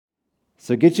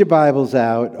So get your Bibles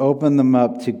out, open them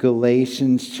up to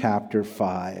Galatians chapter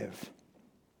 5.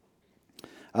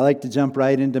 I like to jump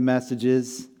right into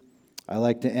messages. I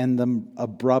like to end them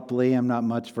abruptly. I'm not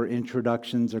much for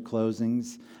introductions or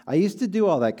closings. I used to do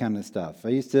all that kind of stuff.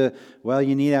 you need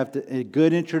to have a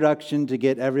good introduction to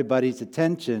get everybody's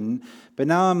attention. But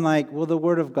now I'm like, well, the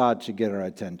Word of God should get our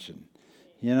attention.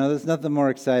 There's nothing more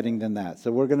exciting than that.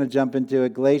 So we're going to jump into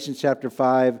it. Galatians chapter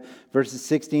 5, verses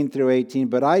 16 through 18.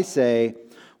 But I say,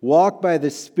 walk by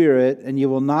the Spirit, and you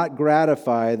will not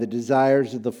gratify the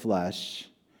desires of the flesh.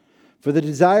 For the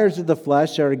desires of the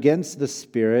flesh are against the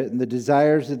Spirit, and the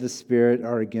desires of the Spirit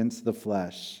are against the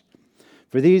flesh.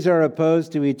 For these are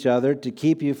opposed to each other to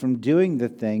keep you from doing the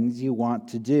things you want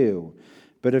to do.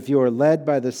 But if you are led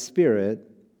by the Spirit,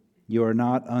 you are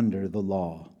not under the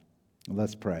law.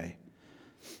 Let's pray.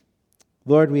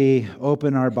 Lord, we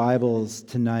open our Bibles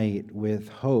tonight with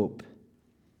hope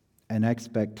and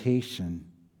expectation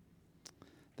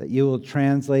that you will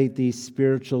translate these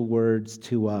spiritual words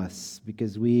to us,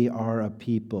 because we are a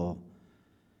people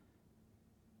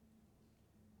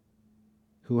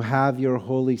who have your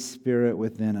Holy Spirit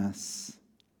within us.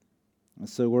 And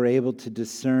so we're able to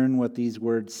discern what these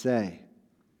words say.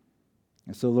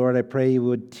 And so, Lord, I pray you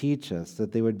would teach us,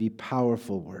 that they would be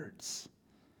powerful words,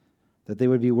 that they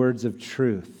would be words of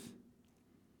truth,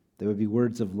 they would be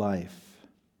words of life.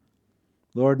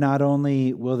 Lord, not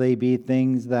only will they be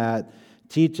things that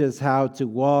teach us how to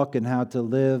walk and how to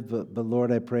live, but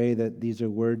Lord, I pray that these are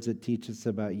words that teach us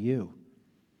about you.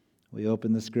 We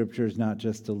open the Scriptures not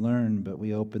just to learn, but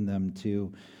we open them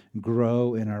to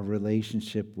grow in our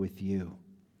relationship with you.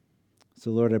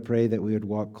 So Lord, I pray that we would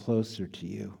walk closer to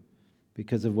you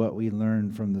because of what we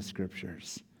learn from the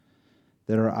Scriptures,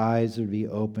 that our eyes would be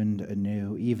opened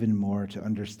anew, even more to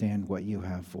understand what you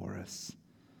have for us.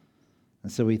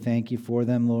 And so we thank you for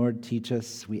them, Lord. Teach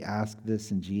us. We ask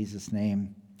this in Jesus'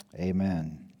 name.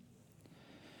 Amen.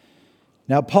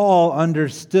 Now, Paul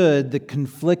understood the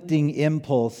conflicting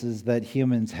impulses that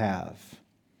humans have.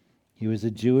 He was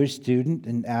a Jewish student,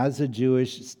 and as a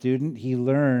Jewish student, he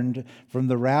learned from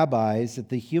the rabbis that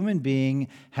the human being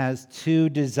has two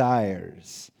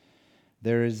desires.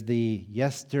 There is the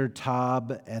Yester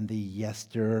Tab and the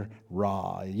Yester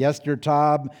Ra. Yester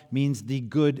Tab means the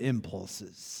good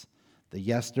impulses. The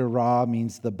Yester Ra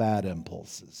means the bad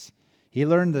impulses. He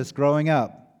learned this growing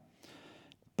up.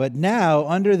 But now,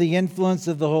 under the influence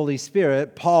of the Holy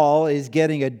Spirit, Paul is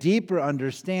getting a deeper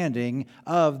understanding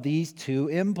of these two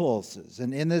impulses.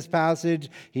 And in this passage,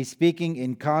 he's speaking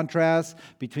in contrast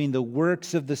between the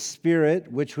works of the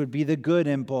Spirit, which would be the good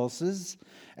impulses,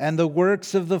 and the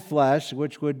works of the flesh,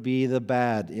 which would be the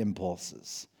bad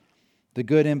impulses. The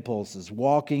good impulses,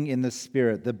 walking in the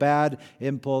Spirit. The bad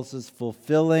impulses,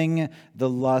 fulfilling the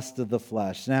lust of the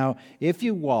flesh. Now, if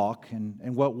you walk,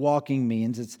 and what walking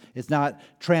means, it's not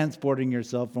transporting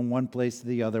yourself from one place to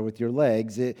the other with your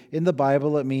legs. In the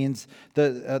Bible, it means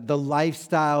the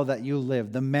lifestyle that you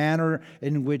live, the manner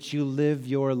in which you live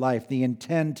your life, the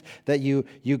intent that you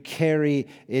carry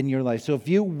in your life. So if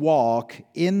you walk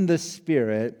in the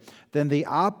Spirit, then the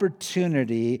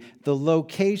opportunity, the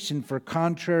location for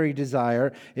contrary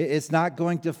desire, it's not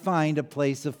going to find a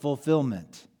place of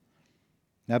fulfillment.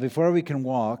 Now, before we can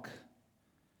walk,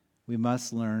 we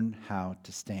must learn how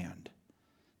to stand.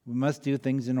 We must do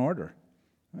things in order.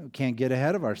 We can't get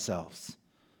ahead of ourselves.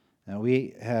 Now,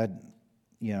 we had,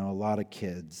 a lot of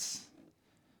kids.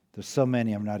 There's so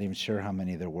many, I'm not even sure how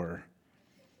many there were.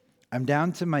 I'm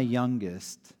down to my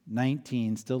youngest,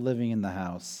 19, still living in the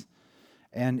house.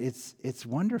 And it's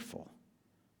wonderful.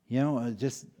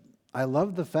 I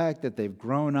love the fact that they've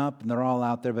grown up and they're all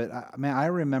out there. But I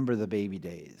remember the baby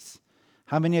days.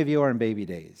 How many of you are in baby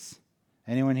days?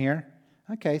 Anyone here?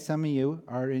 Okay, some of you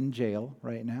are in jail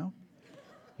right now.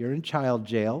 You're in child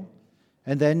jail.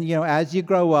 And then, as you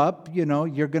grow up,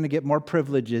 you're going to get more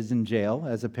privileges in jail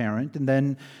as a parent. And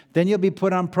then you'll be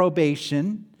put on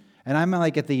probation. And I'm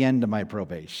like at the end of my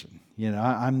probation.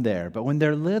 I'm there. But when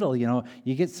they're little, you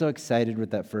get so excited with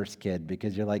that first kid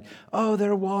because you're like, oh,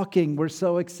 they're walking. We're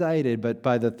so excited. But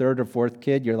by the third or fourth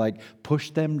kid, you're like, push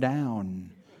them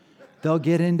down. They'll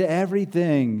get into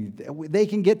everything. They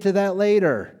can get to that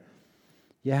later.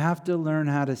 You have to learn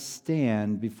how to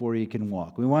stand before you can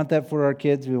walk. We want that for our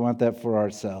kids. We want that for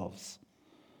ourselves.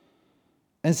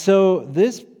 And so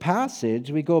this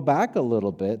passage, we go back a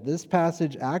little bit, this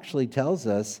passage actually tells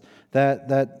us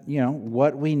that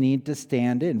what we need to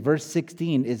stand in. Verse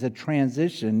 16 is a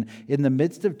transition in the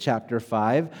midst of chapter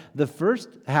 5. The first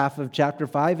half of chapter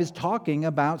 5 is talking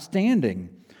about standing.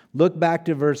 Look back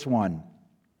to verse 1.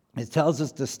 It tells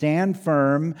us to stand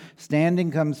firm. Standing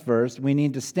comes first. We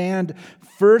need to stand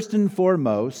first and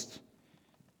foremost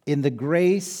in the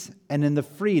grace and in the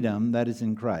freedom that is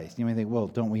in Christ. You may think, well,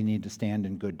 don't we need to stand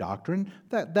in good doctrine?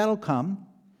 That'll come.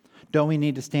 Don't we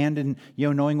need to stand in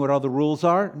knowing what all the rules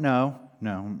are? No.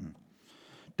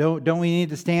 Don't we need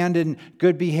to stand in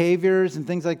good behaviors and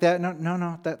things like that?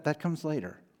 No. That comes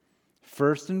later.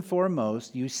 First and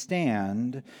foremost, you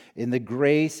stand in the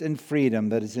grace and freedom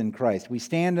that is in Christ. We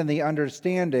stand in the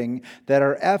understanding that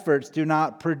our efforts do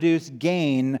not produce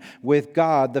gain with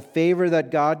God. The favor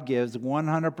that God gives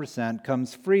 100%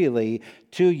 comes freely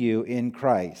to you in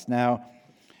Christ. Now,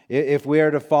 if we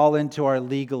are to fall into our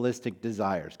legalistic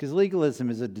desires, because legalism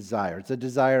is a desire, it's a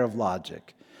desire of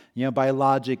logic. By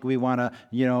logic, we want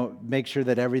to, make sure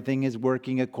that everything is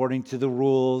working according to the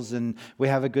rules and we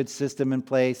have a good system in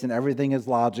place and everything is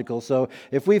logical. So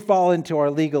if we fall into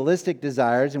our legalistic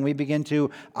desires and we begin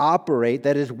to operate,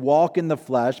 that is, walk in the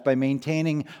flesh by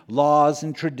maintaining laws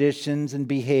and traditions and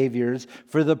behaviors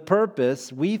for the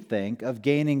purpose, we think, of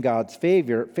gaining God's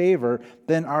favor,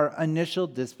 then our initial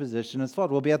disposition is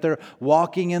flawed. We'll be out there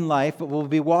walking in life, but we'll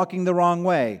be walking the wrong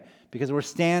way. Because we're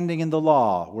standing in the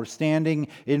law, we're standing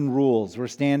in rules, we're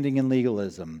standing in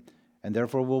legalism, and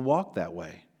therefore we'll walk that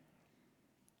way.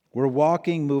 We're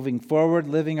walking, moving forward,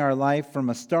 living our life from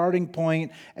a starting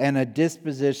point and a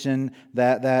disposition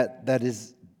that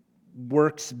is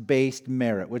works-based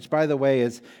merit, which, by the way,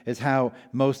 is how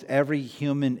most every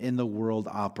human in the world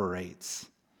operates.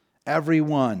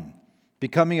 Everyone.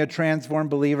 Becoming a transformed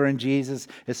believer in Jesus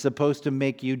is supposed to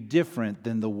make you different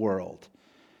than the world.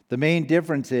 The main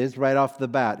difference is, right off the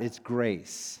bat, it's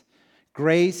grace.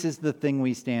 Grace is the thing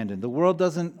we stand in. The world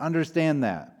doesn't understand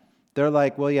that. They're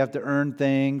like, well, you have to earn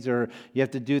things, or you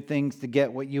have to do things to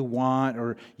get what you want,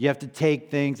 or you have to take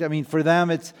things. I mean, for them,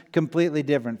 it's completely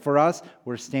different. For us,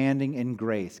 we're standing in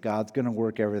grace. God's going to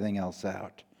work everything else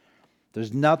out.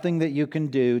 There's nothing that you can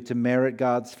do to merit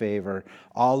God's favor.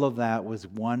 All of that was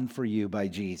won for you by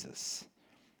Jesus.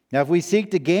 Now, if we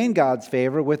seek to gain God's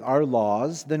favor with our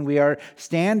laws, then we are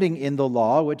standing in the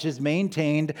law, which is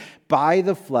maintained by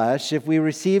the flesh. If we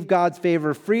receive God's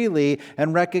favor freely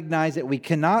and recognize that we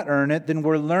cannot earn it, then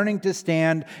we're learning to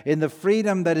stand in the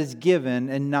freedom that is given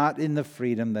and not in the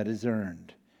freedom that is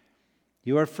earned.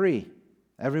 You are free,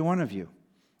 every one of you.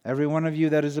 Every one of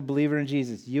you that is a believer in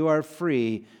Jesus, you are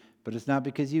free, but it's not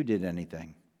because you did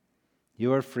anything.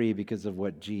 You are free because of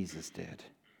what Jesus did.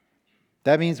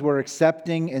 That means we're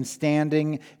accepting and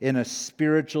standing in a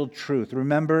spiritual truth.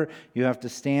 Remember, you have to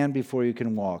stand before you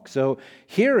can walk. So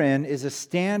herein is a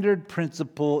standard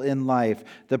principle in life.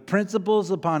 The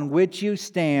principles upon which you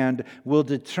stand will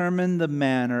determine the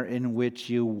manner in which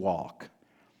you walk.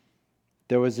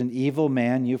 There was an evil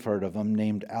man, you've heard of him,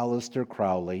 named Aleister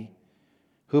Crowley,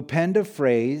 who penned a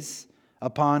phrase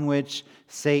upon which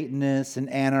Satanists and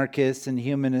anarchists and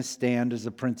humanists stand as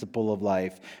a principle of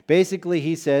life. Basically,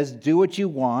 he says, do what you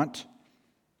want,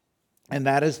 and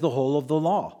that is the whole of the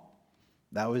law.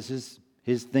 That was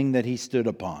his thing that he stood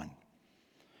upon.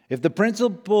 If the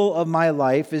principle of my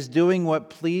life is doing what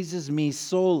pleases me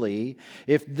solely,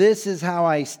 if this is how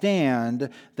I stand,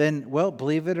 then, well,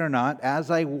 believe it or not, as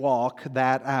I walk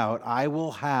that out, I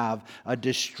will have a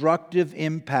destructive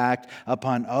impact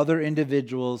upon other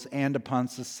individuals and upon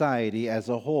society as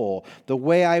a whole. The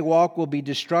way I walk will be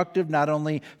destructive not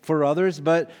only for others,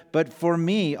 but for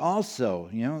me also.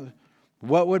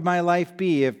 What would my life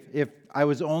be if I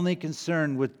was only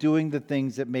concerned with doing the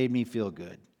things that made me feel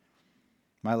good?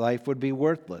 My life would be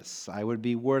worthless. I would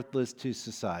be worthless to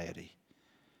society.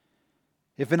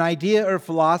 If an idea or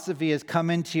philosophy has come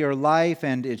into your life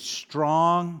and it's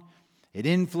strong, it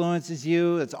influences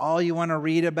you, it's all you want to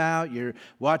read about, you're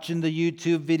watching the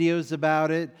YouTube videos about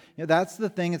it, that's the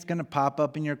thing that's going to pop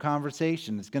up in your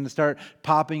conversation. It's going to start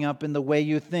popping up in the way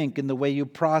you think, in the way you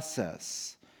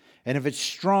process. And if it's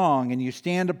strong and you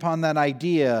stand upon that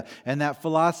idea and that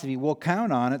philosophy, we'll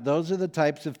count on it. Those are the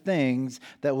types of things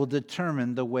that will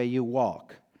determine the way you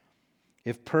walk.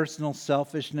 If personal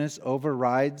selfishness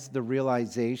overrides the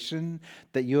realization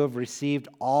that you have received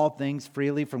all things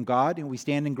freely from God, and we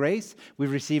stand in grace,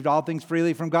 we've received all things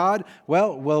freely from God,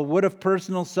 well, what if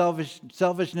personal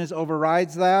selfishness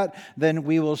overrides that? Then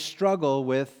we will struggle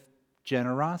with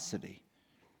generosity.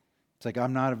 It's like,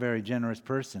 I'm not a very generous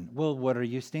person. Well, what are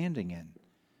you standing in?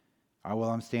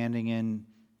 I'm standing in,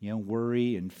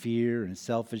 worry and fear and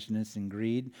selfishness and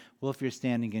greed. Well, if you're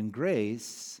standing in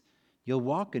grace, you'll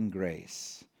walk in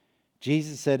grace.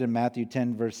 Jesus said in Matthew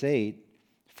 10, verse 8,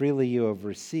 freely you have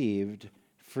received,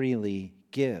 freely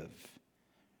give.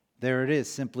 There it is,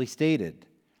 simply stated.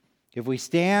 If we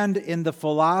stand in the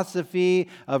philosophy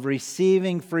of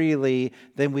receiving freely,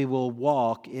 then we will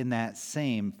walk in that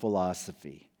same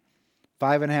philosophy.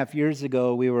 5.5 years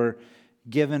ago, we were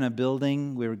given a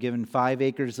building. We were given 5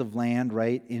 acres of land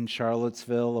right in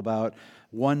Charlottesville, about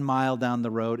 1 mile down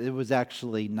the road. It was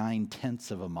actually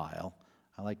 9/10 of a mile.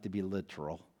 I like to be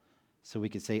literal, so we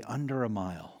could say under a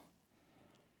mile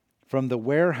from the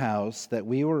warehouse that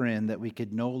we were in that we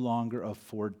could no longer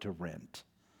afford to rent.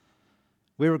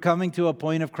 We were coming to a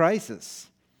point of crisis.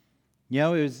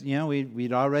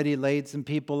 We'd already laid some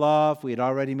people off. We'd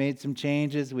already made some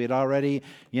changes. We'd already,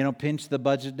 pinched the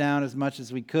budget down as much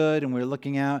as we could. And we were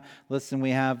looking out, listen,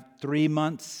 we have 3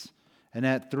 months. And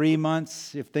at 3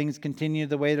 months, if things continue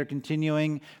the way they're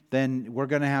continuing, then we're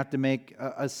going to have to make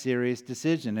a serious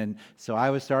decision. And so I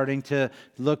was starting to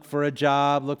look for a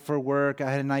job, look for work. I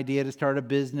had an idea to start a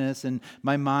business, and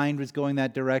my mind was going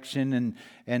that direction.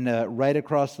 And right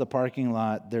across the parking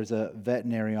lot, there's a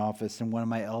veterinary office, and one of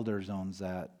my elders owns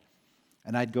that.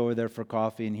 And I'd go over there for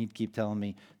coffee, and he'd keep telling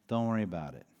me, don't worry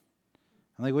about it.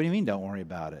 I'm like, what do you mean, don't worry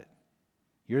about it?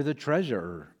 You're the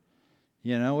treasurer.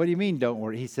 What do you mean, don't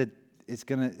worry? He said, it's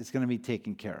gonna be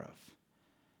taken care of.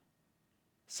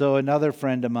 So another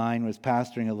friend of mine was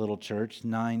pastoring a little church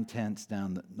 9/10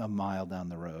 down a mile down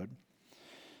the road.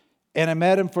 And I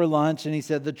met him for lunch, and he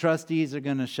said, the trustees are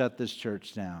going to shut this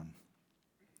church down.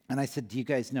 And I said, do you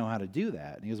guys know how to do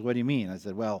that? And he goes, what do you mean? I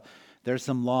said, well, there's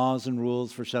some laws and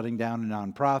rules for shutting down a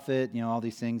nonprofit, all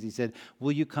these things. He said,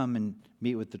 will you come and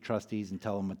meet with the trustees and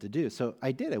tell them what to do? So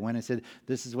I did. I went and said,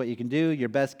 this is what you can do. Your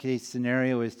best case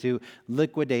scenario is to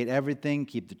liquidate everything,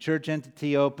 keep the church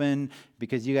entity open,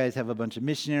 because you guys have a bunch of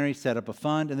missionaries, set up a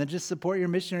fund, and then just support your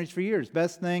missionaries for years.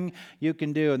 Best thing you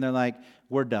can do. And they're like,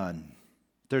 we're done.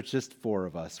 There's just 4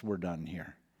 of us. We're done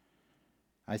here.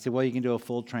 I said, well, you can do a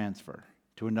full transfer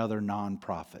to another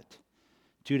nonprofit.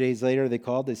 2 days later, they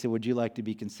called. They said, would you like to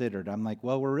be considered? I'm like,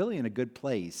 well, we're really in a good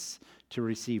place to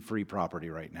receive free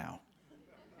property right now.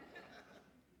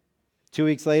 2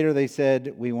 weeks later, they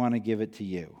said, we want to give it to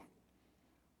you.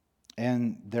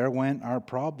 And there went our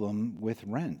problem with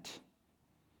rent.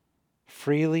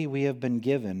 Freely we have been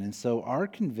given. And so our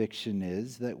conviction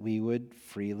is that we would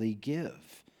freely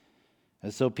give.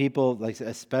 And so people,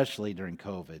 especially during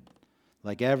COVID,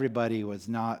 everybody was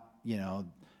not,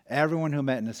 everyone who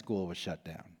met in a school was shut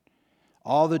down.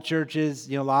 All the churches,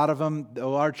 a lot of them,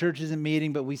 our church isn't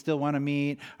meeting, but we still want to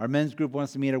meet. Our men's group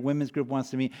wants to meet. Our women's group wants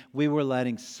to meet. We were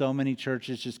letting so many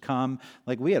churches just come.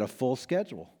 We had a full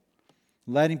schedule.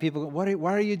 Letting people go,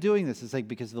 why are you doing this? It's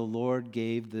because the Lord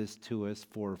gave this to us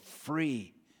for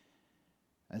free.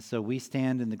 And so we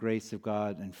stand in the grace of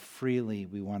God, and freely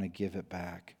we want to give it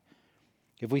back.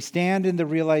 If we stand in the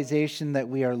realization that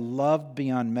we are loved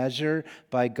beyond measure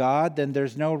by God, then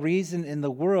there's no reason in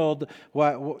the world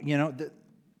why,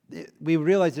 we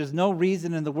realize there's no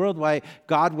reason in the world why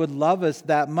God would love us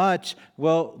that much.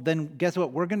 Well, then guess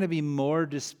what? We're going to be more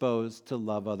disposed to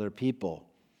love other people,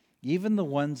 even the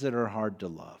ones that are hard to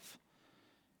love.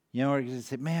 We're going to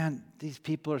say, man, these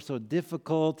people are so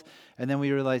difficult. And then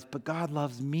we realize, but God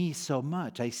loves me so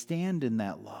much. I stand in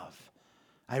that love.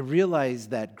 I realize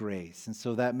that grace, and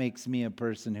so that makes me a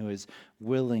person who is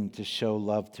willing to show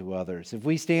love to others. If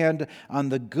we stand on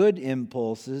the good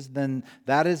impulses, then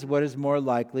that is what is more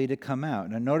likely to come out.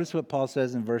 Now notice what Paul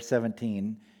says in verse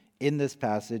 17 in this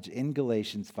passage in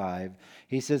Galatians 5.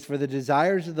 He says, for the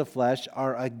desires of the flesh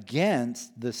are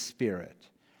against the Spirit,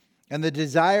 and the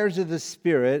desires of the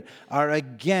Spirit are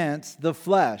against the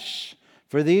flesh.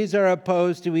 For these are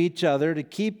opposed to each other to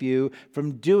keep you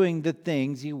from doing the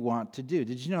things you want to do.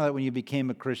 Did you know that when you became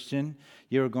a Christian,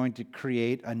 you were going to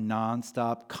create a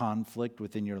nonstop conflict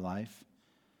within your life?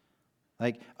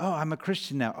 I'm a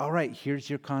Christian now. All right, here's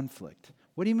your conflict.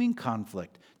 What do you mean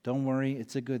conflict? Don't worry,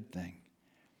 it's a good thing.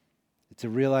 It's a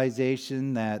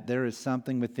realization that there is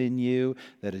something within you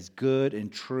that is good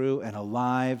and true and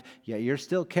alive, yet you're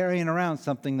still carrying around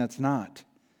something that's not.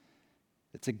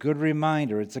 It's a good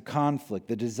reminder. It's a conflict.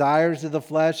 The desires of the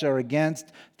flesh are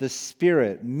against the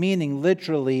Spirit, meaning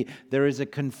literally there is a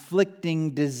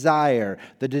conflicting desire.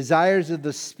 The desires of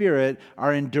the Spirit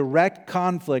are in direct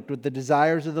conflict with the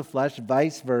desires of the flesh,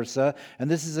 vice versa. And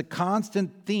this is a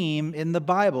constant theme in the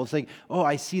Bible. It's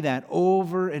I see that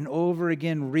over and over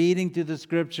again, reading through the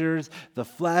Scriptures, the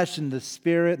flesh and the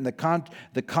Spirit and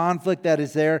the conflict that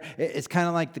is there. It's kind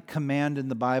of like the command in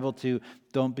the Bible to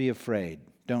don't be afraid.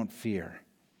 Don't fear.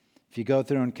 If you go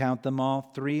through and count them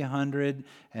all,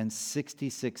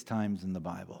 366 times in the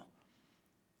Bible.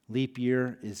 Leap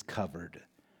year is covered.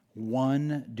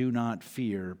 1 do not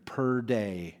fear per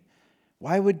day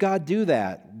Why would God do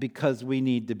that? Because we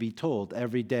need to be told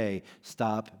every day,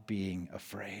 stop being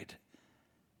afraid.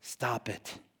 Stop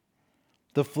it.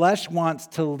 The flesh wants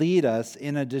to lead us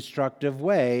in a destructive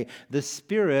way. The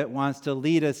Spirit wants to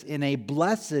lead us in a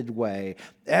blessed way.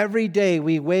 Every day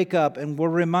we wake up and we're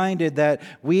reminded that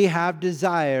we have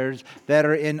desires that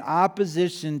are in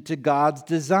opposition to God's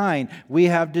design. We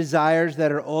have desires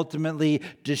that are ultimately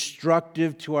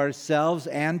destructive to ourselves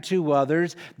and to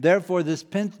others. Therefore, this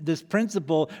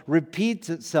principle repeats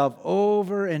itself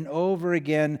over and over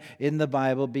again in the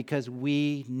Bible because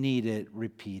we need it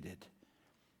repeated.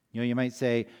 You might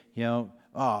say,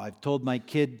 I've told my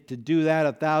kid to do that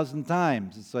 1,000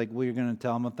 times. It's like, well, you're going to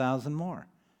tell them 1,000 more.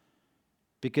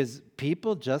 Because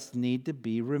people just need to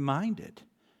be reminded.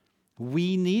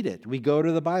 We need it. We go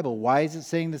to the Bible. Why is it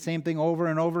saying the same thing over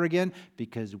and over again?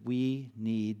 Because we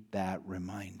need that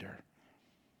reminder.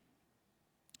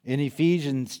 In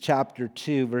Ephesians chapter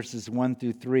 2, verses 1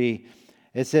 through 3,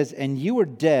 it says, "And you were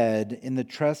dead in the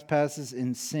trespasses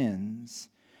and sins,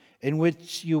 in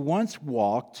which you once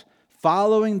walked,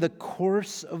 following the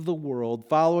course of the world,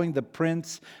 following the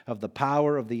prince of the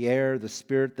power of the air, the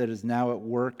spirit that is now at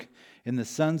work in the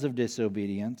sons of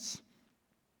disobedience,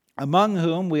 among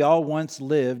whom we all once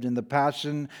lived in the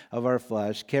passion of our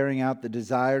flesh, carrying out the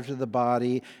desires of the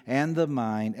body and the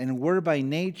mind, and were by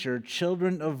nature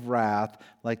children of wrath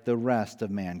like the rest of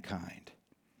mankind."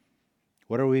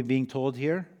 What are we being told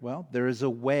here? Well, there is a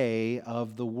way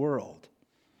of the world.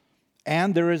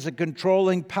 And there is a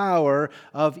controlling power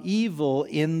of evil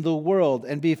in the world.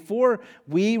 And before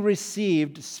we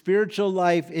received spiritual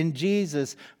life in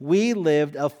Jesus, we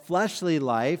lived a fleshly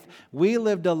life. We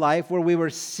lived a life where we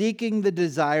were seeking the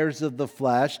desires of the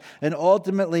flesh and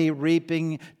ultimately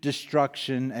reaping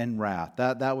destruction and wrath.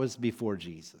 That was before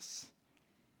Jesus.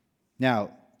 Now,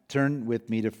 turn with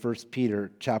me to 1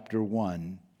 Peter chapter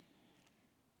 1,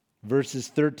 verses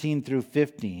 13 through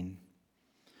 15.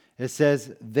 It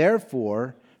says,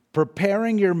 "Therefore,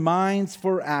 preparing your minds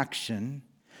for action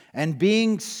and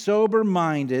being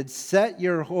sober-minded, set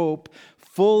your hope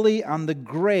fully on the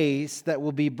grace that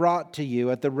will be brought to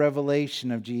you at the revelation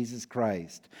of Jesus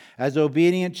Christ. As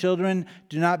obedient children,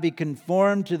 do not be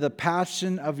conformed to the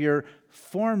passion of your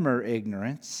former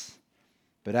ignorance,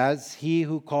 but as He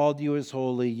who called you is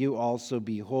holy, you also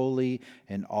be holy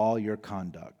in all your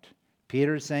conduct."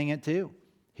 Peter's saying it too.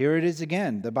 Here it is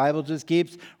again. The Bible just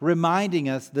keeps reminding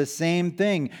us the same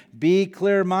thing. Be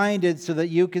clear-minded so that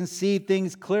you can see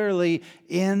things clearly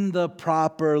in the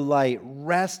proper light.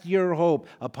 Rest your hope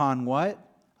upon what?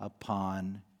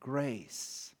 Upon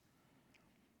grace.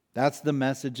 That's the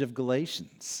message of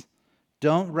Galatians.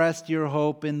 Don't rest your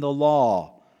hope in the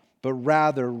law, but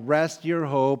rather rest your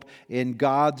hope in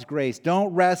God's grace.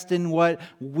 Don't rest in what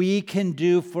we can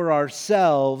do for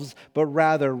ourselves, but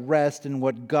rather rest in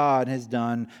what God has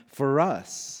done for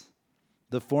us.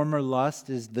 The former lust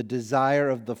is the desire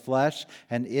of the flesh,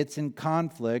 and it's in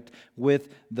conflict with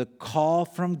the call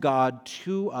from God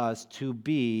to us to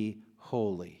be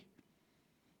holy.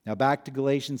 Now back to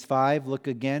Galatians 5, look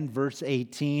again, verse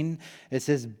 18. It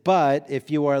says, "But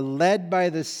if you are led by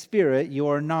the Spirit, you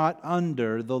are not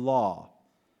under the law."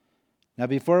 Now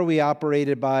before we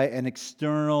operated by an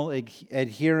external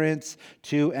adherence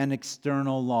to an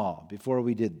external law, before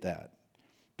we did that.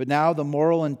 But now the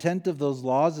moral intent of those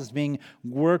laws is being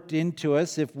worked into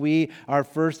us if we are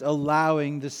first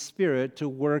allowing the Spirit to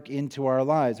work into our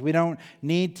lives. We don't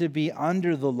need to be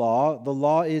under the law. The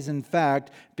law is, in fact,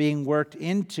 being worked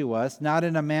into us, not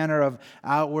in a manner of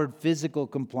outward physical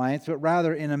compliance, but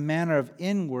rather in a manner of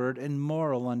inward and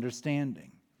moral understanding.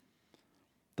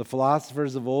 The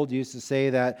philosophers of old used to say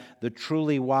that the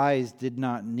truly wise did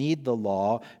not need the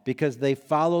law because they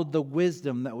followed the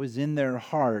wisdom that was in their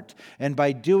heart, and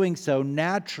by doing so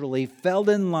naturally fell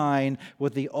in line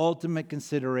with the ultimate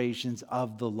considerations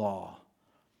of the law.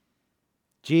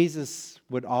 Jesus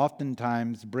would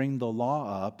oftentimes bring the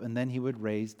law up, and then he would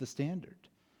raise the standard.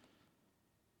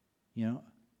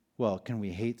 Well, can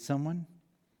we hate someone?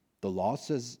 The law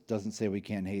doesn't say we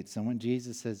can't hate someone.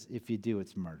 Jesus says if you do,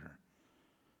 it's murder.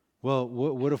 Well,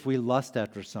 what if we lust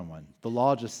after someone? The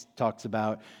law just talks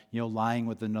about, lying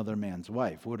with another man's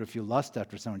wife. What if you lust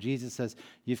after someone? Jesus says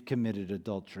you've committed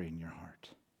adultery in your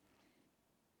heart.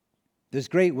 There's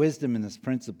great wisdom in this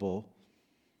principle,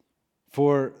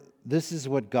 for this is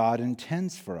what God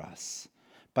intends for us.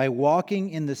 By walking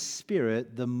in the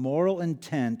Spirit, the moral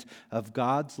intent of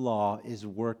God's law is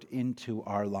worked into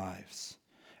our lives.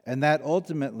 And that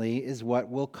ultimately is what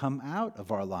will come out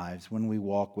of our lives when we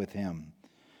walk with Him.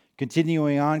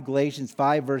 Continuing on, Galatians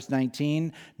 5, verse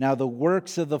 19, "Now the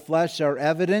works of the flesh are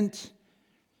evident."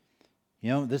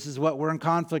 This is what we're in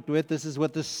conflict with. This is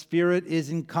what the Spirit is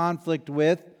in conflict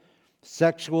with.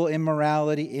 Sexual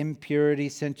immorality, impurity,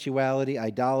 sensuality,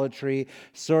 idolatry,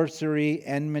 sorcery,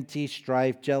 enmity,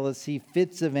 strife, jealousy,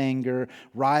 fits of anger,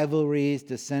 rivalries,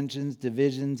 dissensions,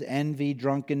 divisions, envy,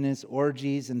 drunkenness,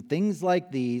 orgies, and things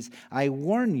like these. I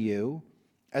warn you,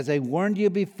 as I warned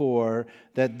you before,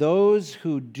 that those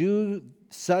who do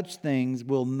such things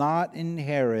will not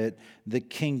inherit the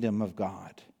kingdom of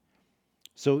God.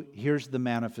 So here's the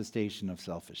manifestation of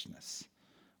selfishness.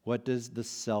 What does the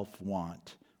self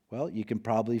want? Well, you can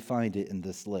probably find it in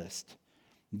this list.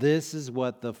 This is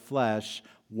what the flesh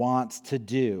wants to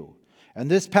do. And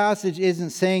this passage isn't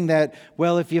saying that,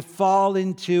 well, if you fall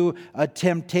into a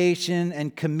temptation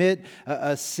and commit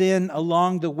a sin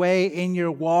along the way in your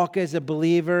walk as a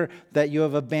believer, that you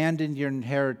have abandoned your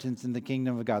inheritance in the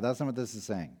kingdom of God. That's not what this is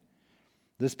saying.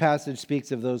 This passage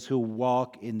speaks of those who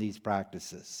walk in these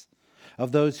practices,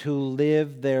 of those who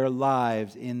live their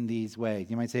lives in these ways.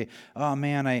 You might say, oh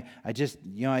man, I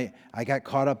got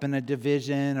caught up in a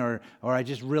division, or I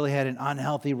just really had an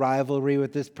unhealthy rivalry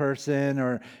with this person,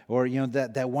 or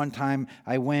that one time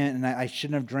I went and I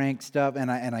shouldn't have drank stuff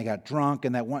and I got drunk,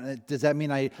 and does that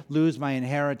mean I lose my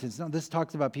inheritance? No, this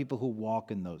talks about people who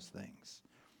walk in those things.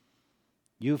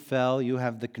 You fell, you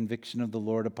have the conviction of the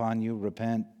Lord upon you,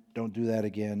 repent, don't do that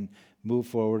again, move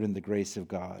forward in the grace of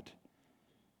God.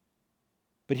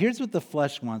 But here's what the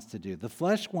flesh wants to do. The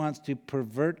flesh wants to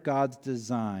pervert God's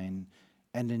design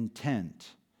and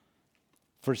intent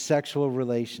for sexual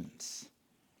relations.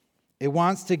 It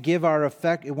wants us to give our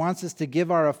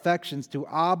affections to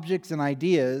objects and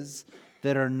ideas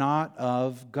that are not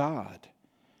of God.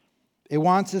 It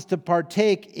wants us to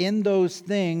partake in those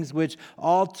things which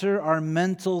alter our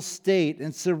mental state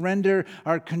and surrender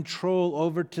our control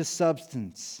over to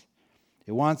substance.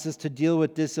 It wants us to deal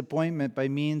with disappointment by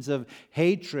means of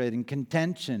hatred and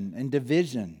contention and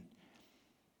division.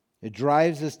 It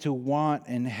drives us to want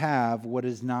and have what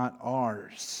is not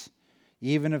ours,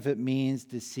 even if it means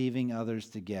deceiving others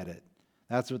to get it.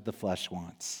 That's what the flesh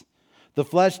wants. The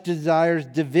flesh desires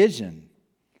division.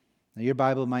 Now, your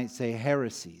Bible might say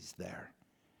heresies there.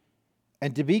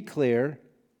 And to be clear,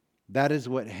 that is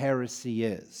what heresy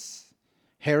is.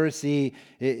 Heresy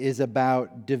is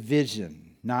about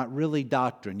division, not really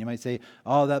doctrine. You might say,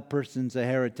 oh, that person's a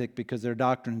heretic because their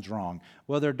doctrine's wrong.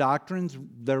 Well,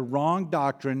 their wrong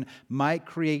doctrine might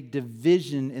create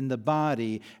division in the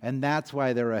body, and that's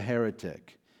why they're a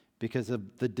heretic, because of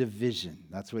the division.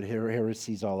 That's what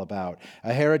heresy is all about.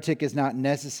 A heretic is not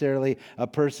necessarily a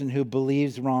person who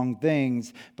believes wrong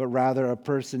things, but rather a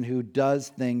person who does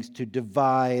things to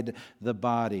divide the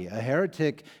body. A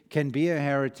heretic can be a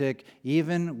heretic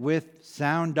even with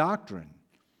sound doctrine.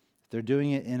 They're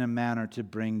doing it in a manner to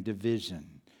bring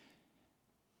division.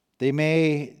 They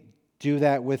may do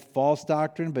that with false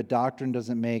doctrine, but doctrine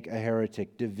doesn't make a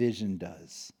heretic. Division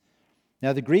does.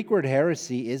 Now, the Greek word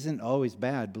heresy isn't always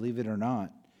bad, believe it or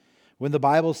not. When the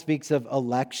Bible speaks of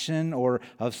election or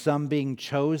of some being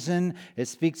chosen, it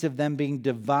speaks of them being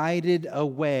divided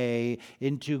away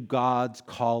into God's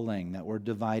calling. That word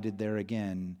divided there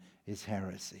again is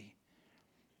heresy.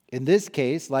 In this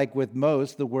case, like with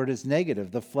most, the word is negative.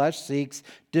 The flesh seeks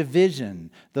division.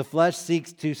 The flesh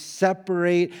seeks to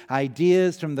separate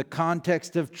ideas from the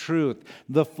context of truth.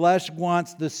 The flesh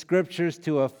wants the scriptures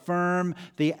to affirm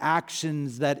the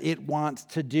actions that it wants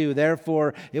to do.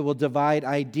 Therefore, it will divide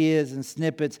ideas and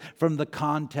snippets from the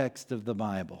context of the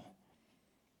Bible.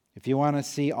 If you want to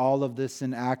see all of this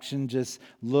in action, just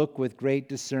look with great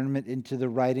discernment into the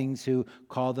writings who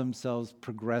call themselves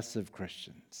progressive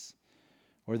Christians.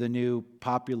 Or the new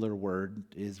popular word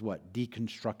is what?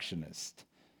 Deconstructionist.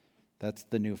 That's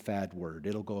the new fad word.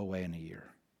 It'll go away in a year.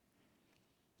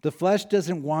 The flesh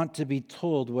doesn't want to be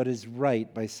told what is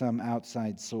right by some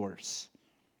outside source.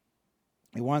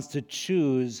 It wants to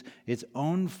choose its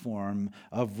own form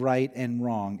of right and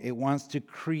wrong. It wants to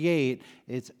create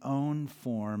its own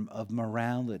form of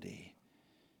morality.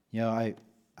 I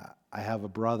have a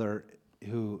brother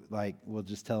who will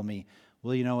just tell me,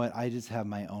 well, you know what? I just have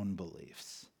my own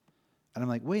beliefs. And I'm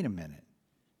like, wait a minute.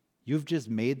 You've just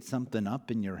made something up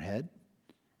in your head?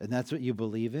 And that's what you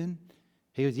believe in?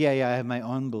 He goes, yeah, I have my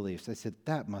own beliefs. I said,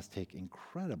 that must take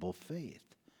incredible faith.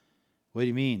 What do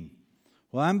you mean?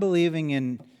 Well, I'm believing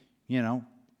in,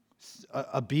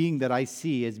 a being that I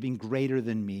see as being greater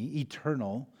than me,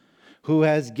 eternal, who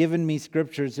has given me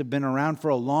scriptures have been around for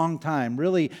a long time,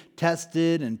 really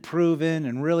tested and proven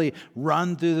and really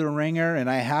run through the ringer. And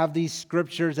I have these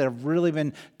scriptures that have really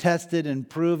been tested and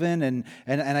proven. And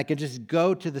I could just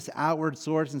go to this outward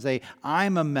source and say,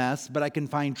 I'm a mess, but I can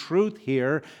find truth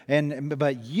here.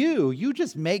 But you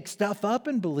just make stuff up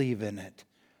and believe in it.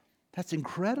 That's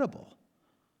incredible.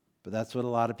 But that's what a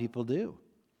lot of people do.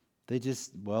 They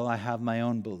just, I have my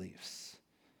own beliefs.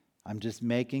 I'm just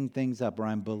making things up, or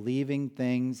I'm believing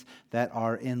things that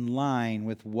are in line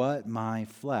with what my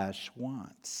flesh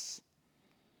wants.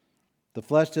 The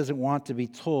flesh doesn't want to be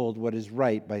told what is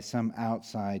right by some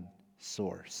outside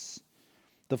source.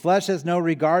 The flesh has no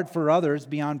regard for others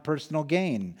beyond personal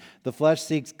gain. The flesh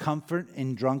seeks comfort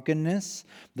in drunkenness.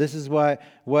 This is what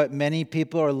many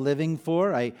people are living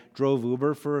for. I drove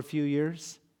Uber for a few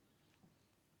years.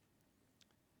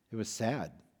 It was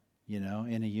sad. In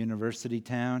a university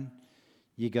town,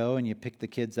 you go and you pick the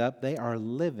kids up. They are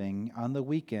living on the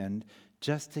weekend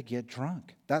just to get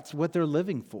drunk. That's what they're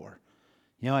living for.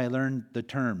 I learned the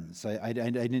terms. I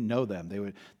didn't know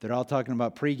them. They're all talking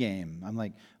about pregame. I'm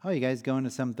like, oh, you guys going to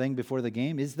something before the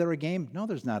game? Is there a game? No,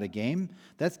 there's not a game.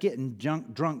 That's getting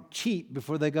drunk cheap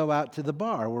before they go out to the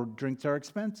bar where drinks are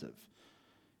expensive.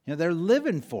 They're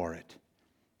living for it.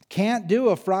 Can't do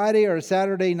a Friday or a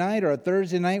Saturday night or a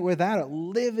Thursday night without it.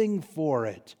 Living for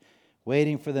it.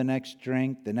 Waiting for the next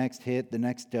drink, the next hit, the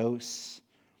next dose.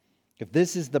 If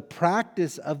this is the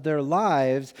practice of their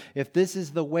lives, if this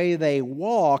is the way they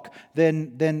walk,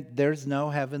 then there's no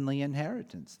heavenly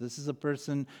inheritance. This is a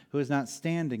person who is not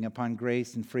standing upon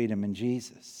grace and freedom in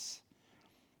Jesus.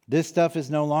 This stuff is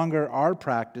no longer our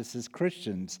practice as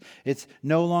Christians. It's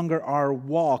no longer our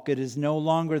walk. It is no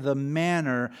longer the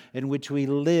manner in which we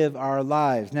live our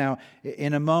lives. Now,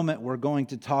 in a moment, we're going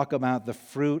to talk about the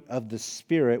fruit of the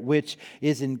Spirit, which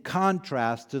is in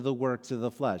contrast to the works of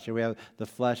the flesh. Here we have the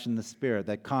flesh and the Spirit.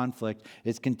 That conflict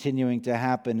is continuing to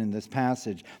happen in this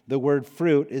passage. The word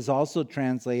fruit is also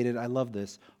translated, I love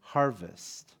this,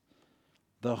 harvest.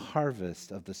 The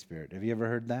harvest of the Spirit. Have you ever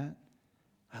heard that?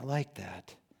 I like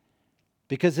that.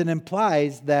 Because it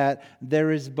implies that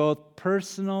there is both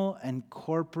personal and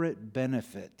corporate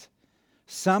benefit.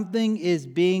 Something is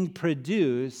being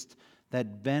produced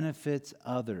that benefits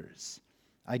others.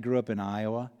 I grew up in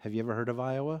Iowa. Have you ever heard of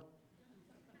Iowa?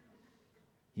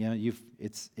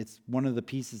 It's one of the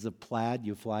pieces of plaid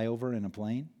you fly over in a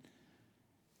plane.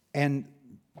 And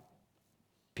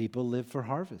people live for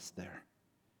harvest there.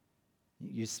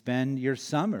 You spend your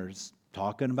summers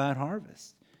talking about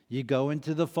harvest. You go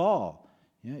into the fall.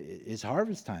 It's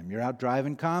harvest time. You're out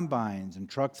driving combines and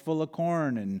trucks full of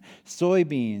corn and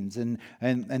soybeans,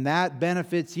 and that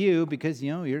benefits you because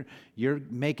you're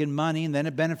making money, and then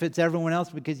it benefits everyone else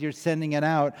because you're sending it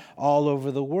out all over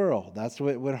the world. That's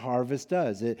what harvest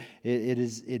does.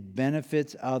 It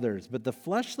benefits others. But the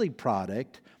fleshly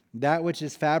product, that which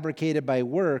is fabricated by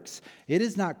works, it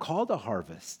is not called a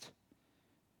harvest.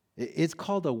 It's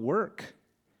called a work.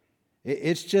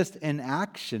 It's just an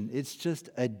action. It's just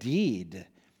a deed.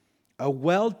 A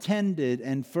well-tended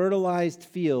and fertilized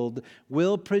field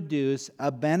will produce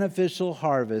a beneficial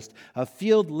harvest. A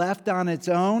field left on its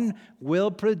own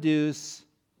will produce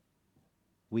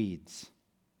weeds.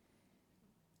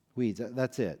 Weeds,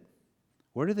 that's it.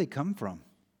 Where do they come from?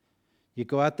 You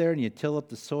go out there and you till up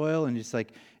the soil and it's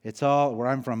like, it's all, where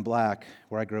I'm from, black,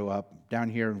 where I grew up. Down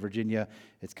here in Virginia,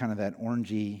 it's kind of that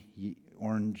orange,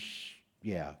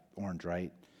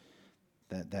 right?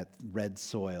 That red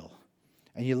soil.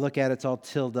 And you look at it, it's all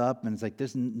tilled up, and it's like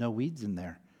there's no weeds in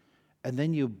there. And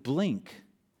then you blink,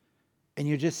 and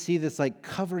you just see this like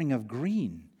covering of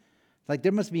green. Like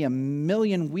there must be 1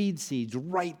 million weed seeds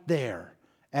right there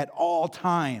at all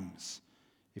times.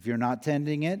 If you're not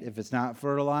tending it, if it's not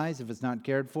fertilized, if it's not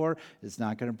cared for, it's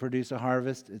not going to produce a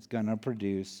harvest. It's going to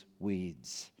produce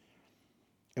weeds.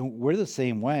 And we're the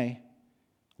same way.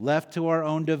 Left to our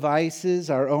own devices,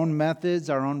 our own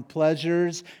methods, our own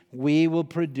pleasures, we will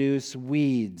produce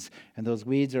weeds. And those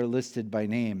weeds are listed by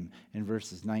name in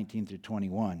verses 19 through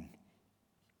 21.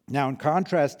 Now, in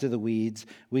contrast to the weeds,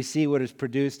 we see what is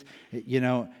produced,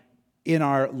 in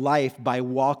our life by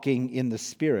walking in the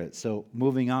Spirit. So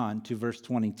moving on to verse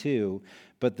 22,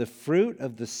 but the fruit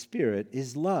of the Spirit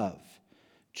is love.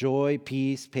 Joy,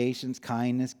 peace, patience,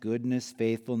 kindness, goodness,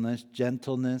 faithfulness,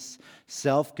 gentleness,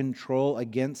 self-control.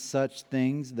 Against such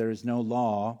things there is no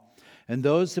law. And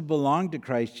those who belong to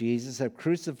Christ Jesus have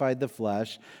crucified the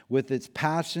flesh with its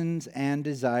passions and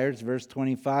desires. Verse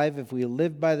 25, if we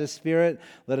live by the Spirit,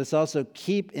 let us also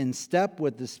keep in step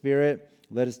with the Spirit.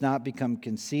 Let us not become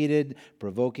conceited,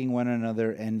 provoking one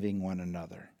another, envying one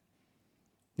another.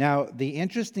 Now, the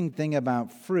interesting thing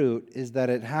about fruit is that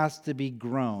it has to be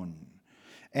grown.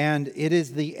 And it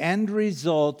is the end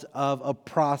result of a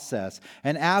process.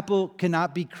 An apple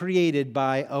cannot be created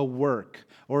by a work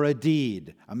or a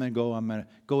deed. I'm going to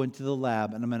go into the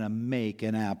lab and I'm going to make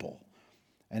an apple.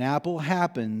 An apple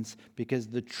happens because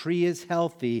the tree is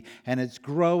healthy and it's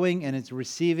growing and it's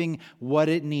receiving what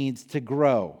it needs to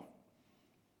grow.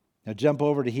 Now jump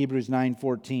over to Hebrews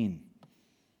 9:14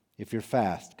 if you're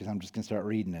fast, because I'm just going to start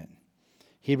reading it.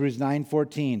 Hebrews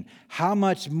 9:14, how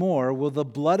much more will the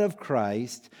blood of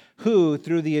Christ, who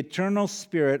through the eternal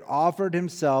Spirit offered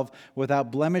himself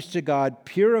without blemish to God,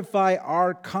 purify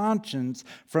our conscience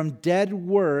from dead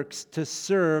works to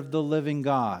serve the living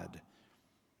God?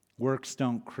 Works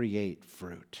don't create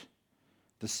fruit.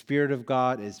 The Spirit of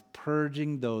God is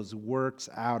purging those works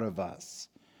out of us.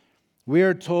 We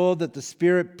are told that the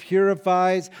Spirit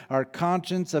purifies our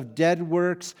conscience of dead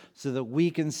works so that we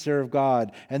can serve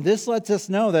God. And this lets us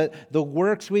know that the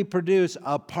works we produce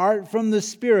apart from the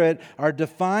Spirit are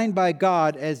defined by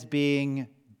God as being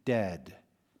dead.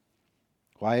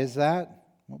 Why is that?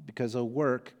 Well, because a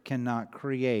work cannot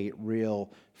create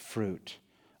real fruit.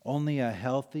 Only a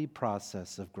healthy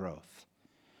process of growth.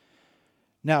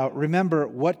 Now, remember,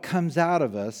 what comes out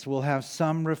of us will have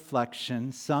some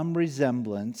reflection, some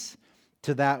resemblance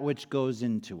to that which goes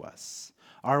into us.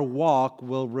 Our walk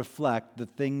will reflect the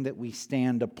thing that we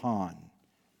stand upon.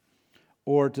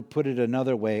 Or to put it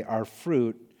another way, our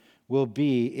fruit will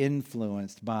be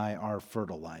influenced by our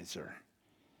fertilizer.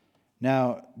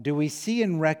 Now, do we see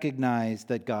and recognize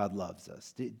that God loves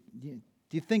us? Do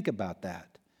you think about that?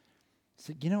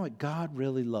 So, you know what? God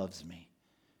really loves me.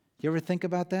 You ever think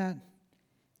about that?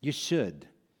 You should.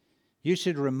 You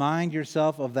should remind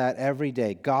yourself of that every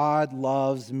day. God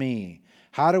loves me.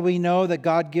 How do we know that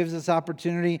God gives us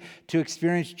opportunity to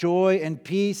experience joy and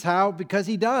peace? How? Because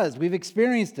He does. We've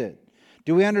experienced it.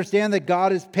 Do we understand that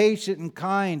God is patient and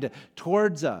kind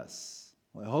towards us?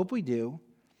 Well, I hope we do.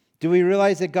 Do we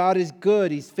realize that God is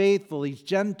good, He's faithful, He's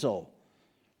gentle?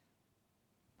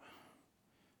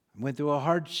 I went through a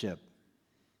hardship,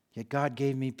 yet God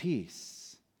gave me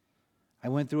peace. I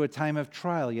went through a time of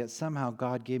trial, yet somehow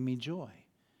God gave me joy.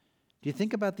 Do you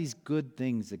think about these good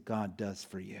things that God does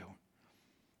for you?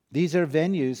 These are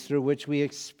venues through which we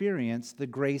experience the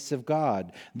grace of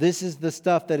God. This is the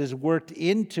stuff that is worked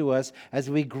into us as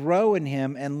we grow in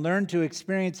Him and learn to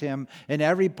experience Him in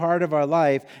every part of our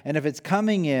life. And if it's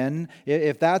coming in,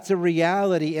 if that's a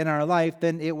reality in our life,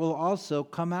 then it will also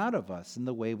come out of us in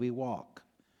the way we walk.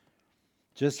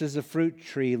 Just as a fruit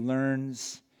tree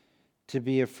learns to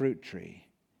be a fruit tree,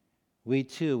 we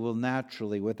too will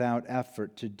naturally, without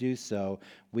effort to do so,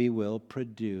 we will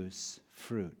produce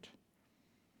fruit.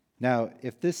 Now,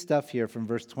 if this stuff here from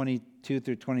verse 22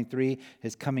 through 23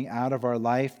 is coming out of our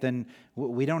life, then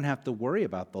we don't have to worry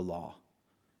about the law.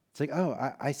 It's like, oh,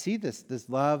 I see this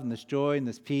love and this joy and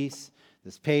this peace,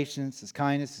 this patience, this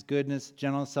kindness, this goodness,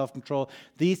 gentleness, self-control.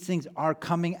 These things are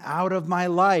coming out of my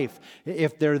life.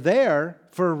 If they're there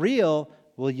for real,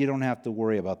 well, you don't have to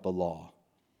worry about the law.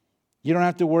 You don't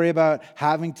have to worry about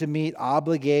having to meet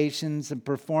obligations and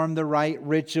perform the right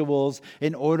rituals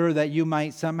in order that you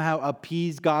might somehow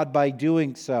appease God by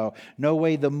doing so. No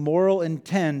way. The moral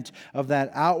intent of that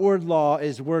outward law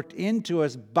is worked into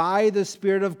us by the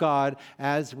Spirit of God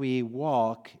as we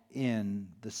walk in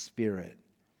the Spirit.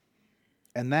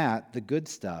 And that, the good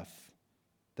stuff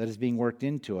that is being worked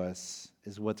into us,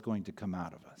 is what's going to come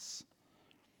out of us.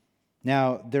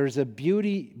 Now, there's a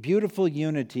beautiful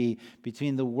unity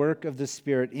between the work of the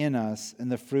Spirit in us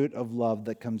and the fruit of love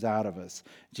that comes out of us.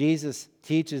 Jesus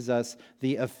teaches us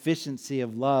the efficiency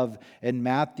of love in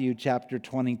Matthew chapter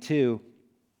 22.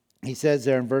 He says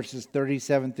there in verses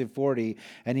 37 through 40,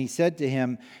 and He said to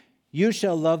him, "You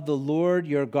shall love the Lord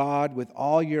your God with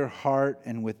all your heart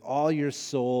and with all your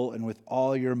soul and with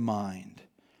all your mind.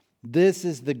 This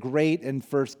is the great and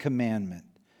first commandment.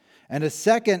 And a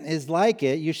second is like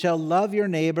it, you shall love your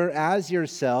neighbor as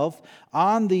yourself.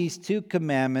 On these two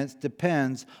commandments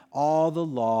depends all the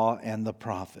law and the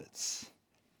prophets."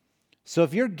 So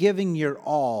if you're giving your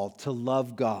all to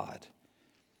love God,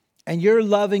 and you're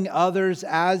loving others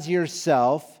as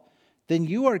yourself, then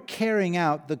you are carrying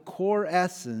out the core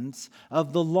essence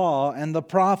of the law and the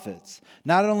prophets.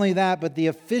 Not only that, but the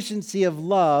efficiency of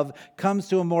love comes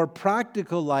to a more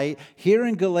practical light here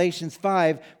in Galatians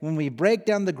 5. When we break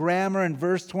down the grammar in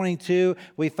verse 22,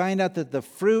 we find out that the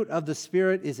fruit of the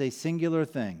Spirit is a singular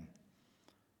thing.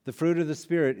 The fruit of the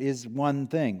Spirit is one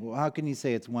thing. Well, how can you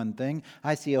say it's one thing?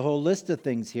 I see a whole list of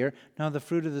things here. No, the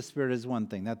fruit of the Spirit is one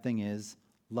thing. That thing is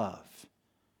love.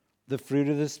 The fruit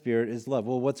of the Spirit is love.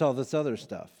 Well, what's all this other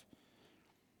stuff?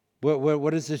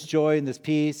 What is this joy and this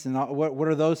peace? And what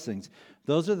are those things?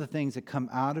 Those are the things that come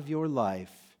out of your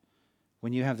life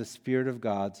when you have the Spirit of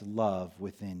God's love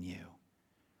within you.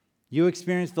 You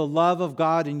experience the love of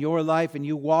God in your life and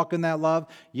you walk in that love,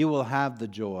 you will have the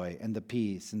joy and the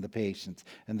peace and the patience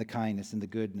and the kindness and the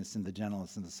goodness and the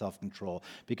gentleness and the self-control,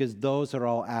 because those are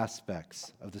all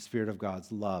aspects of the Spirit of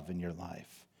God's love in your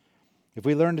life. If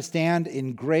we learn to stand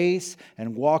in grace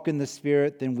and walk in the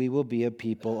Spirit, then we will be a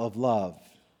people of love.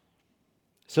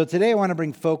 So today I want to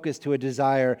bring focus to a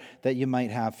desire that you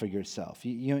might have for yourself.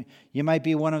 You might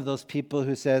be one of those people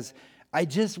who says, I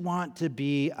just want to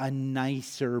be a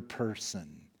nicer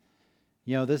person.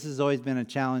 This has always been a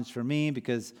challenge for me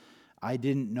because I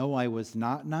didn't know I was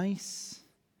not nice.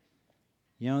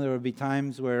 There would be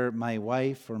times where my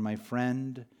wife or my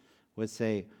friend would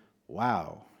say,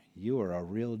 wow, you are a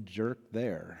real jerk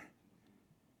there.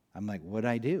 I'm like, what'd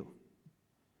I do?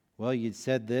 Well, you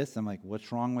said this. I'm like,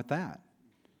 what's wrong with that?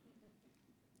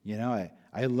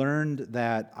 I learned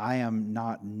that I am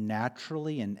not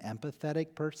naturally an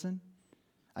empathetic person.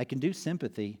 I can do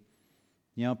sympathy.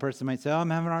 A person might say, oh, I'm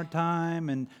having a hard time.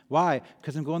 And why?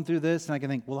 Because I'm going through this. And I can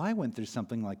think, well, I went through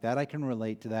something like that. I can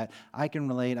relate to that. I can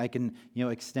relate. I can,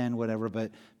 extend whatever.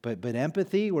 But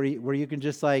empathy, where you can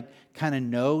just kind of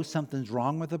know something's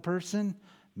wrong with a person,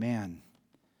 man,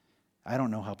 I don't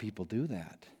know how people do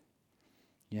that.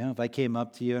 If I came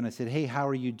up to you and I said, hey, how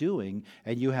are you doing?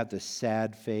 And you have this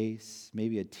sad face,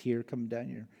 maybe a tear come down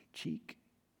your cheek,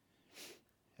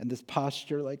 and this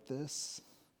posture like this.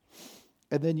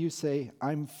 And then you say,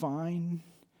 I'm fine.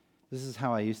 This is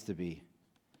how I used to be.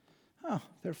 Oh,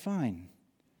 they're fine.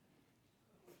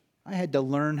 I had to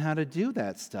learn how to do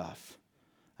that stuff.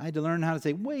 I had to learn how to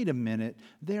say, wait a minute,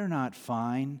 they're not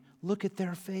fine. Look at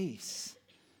their face.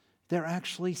 They're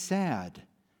actually sad.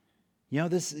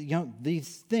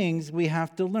 These things we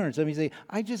have to learn. So you say,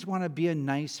 I just want to be a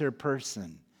nicer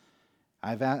person.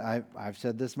 I've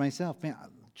said this myself. Man,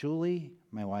 Julie,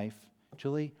 my wife,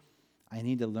 Julie, I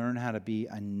need to learn how to be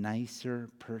a nicer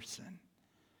person.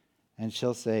 And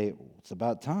she'll say, it's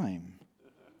about time.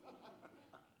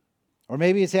 Or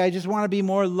maybe you say, I just want to be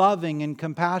more loving and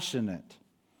compassionate.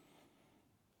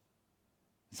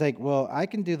 It's like, well, I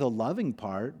can do the loving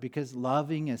part because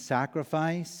loving is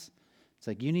sacrifice. It's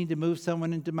like, you need to move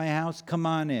someone into my house? Come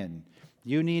on in.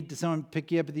 You need someone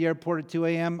pick you up at the airport at 2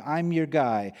 a.m.? I'm your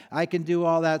guy. I can do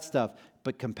all that stuff.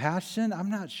 But compassion, I'm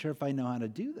not sure if I know how to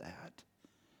do that.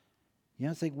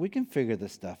 It's like, we can figure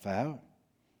this stuff out.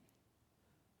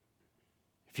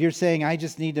 If you're saying, I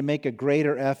just need to make a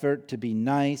greater effort to be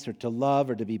nice or to love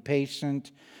or to be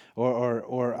patient,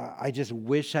 or I just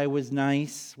wish I was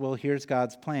nice, well, here's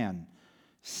God's plan.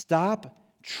 Stop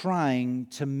trying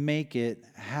to make it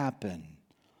happen.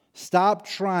 Stop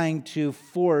trying to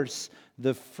force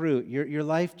the fruit. Your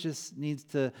life just needs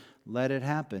to let it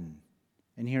happen.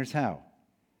 And here's how.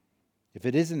 If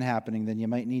it isn't happening, then you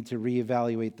might need to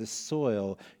reevaluate the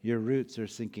soil your roots are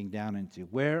sinking down into.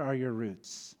 Where are your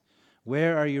roots?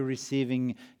 Where are you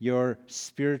receiving your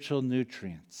spiritual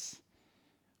nutrients?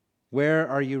 Where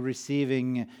are you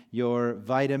receiving your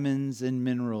vitamins and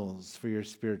minerals for your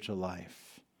spiritual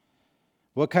life?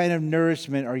 What kind of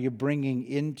nourishment are you bringing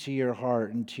into your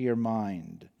heart, into your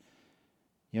mind?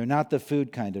 Not the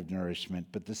food kind of nourishment,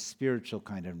 but the spiritual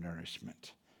kind of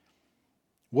nourishment.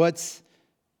 What's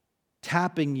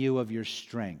tapping you of your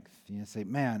strength? You say,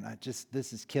 man,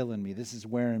 this is killing me. This is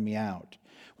wearing me out.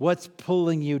 What's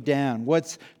pulling you down?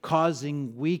 What's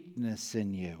causing weakness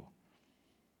in you?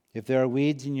 If there are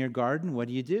weeds in your garden, what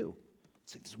do?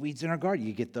 It's like, there's weeds in our garden.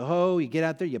 You get the hoe, you get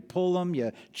out there, you pull them,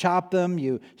 you chop them,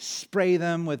 you spray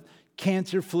them with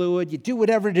cancer fluid. You do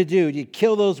whatever to do. You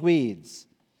kill those weeds.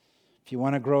 If you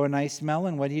want to grow a nice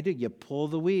melon, what do? You pull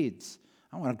the weeds.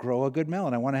 I want to grow a good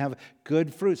melon. I want to have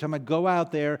good fruit. So I'm going to go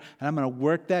out there and I'm going to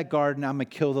work that garden. I'm going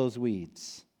to kill those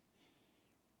weeds.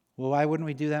 Well, why wouldn't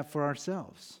we do that for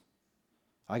ourselves?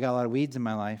 I got a lot of weeds in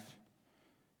my life.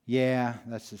 Yeah,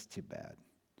 that's just too bad.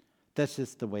 That's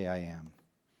just the way I am.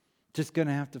 Just going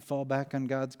to have to fall back on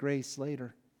God's grace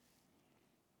later.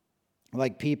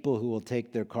 Like people who will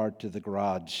take their car to the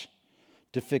garage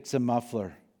to fix a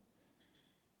muffler,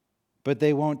 but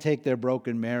they won't take their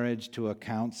broken marriage to a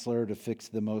counselor to fix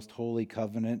the most holy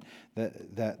covenant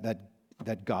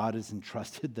that God has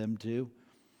entrusted them to.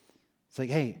 It's like,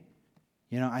 hey,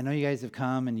 I know you guys have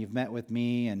come and you've met with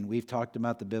me and we've talked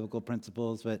about the biblical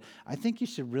principles, but I think you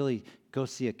should really go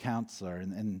see a counselor.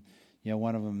 And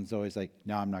one of them is always like,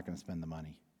 no, I'm not going to spend the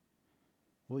money.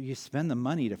 Well, you spend the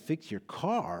money to fix your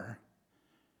car.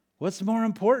 What's more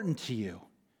important to you?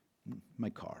 My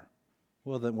car.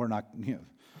 Well, then we're not,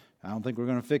 I don't think we're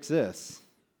going to fix this.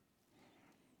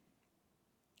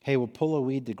 Hey, we'll pull a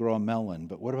weed to grow a melon,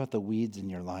 but what about the weeds in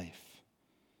your life?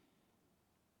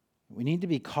 We need to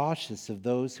be cautious of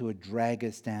those who would drag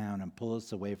us down and pull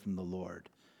us away from the Lord.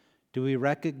 Do we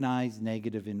recognize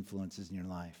negative influences in your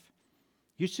life?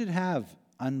 You should have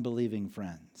unbelieving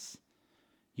friends.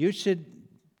 You should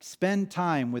spend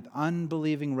time with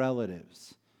unbelieving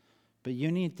relatives, but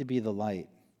you need to be the light.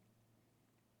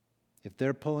 If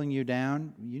they're pulling you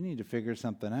down, you need to figure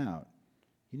something out.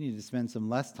 You need to spend some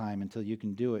less time until you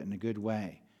can do it in a good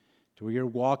way, to where you're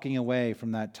walking away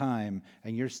from that time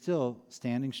and you're still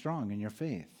standing strong in your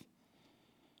faith.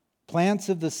 Plants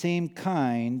of the same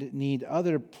kind need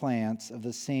other plants of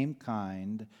the same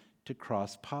kind to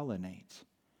cross-pollinate.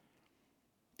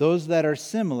 Those that are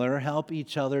similar help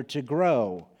each other to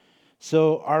grow.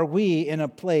 So are we in a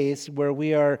place where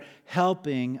we are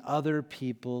helping other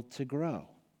people to grow?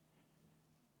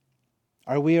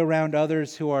 Are we around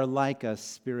others who are like us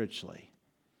spiritually?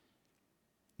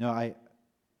 No,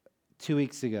 2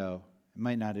 weeks ago, it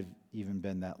might not have even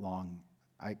been that long.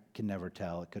 I can never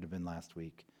tell. It could have been last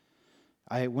week.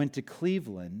 I went to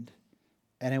Cleveland,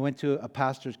 and I went to a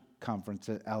pastor's conference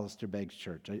at Alistair Begg's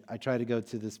church. I try to go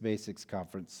to this Basics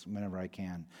conference whenever I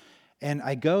can. And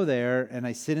I go there, and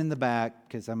I sit in the back,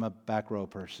 because I'm a back row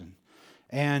person.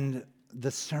 And the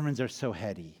sermons are so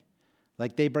heady.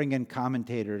 Like, they bring in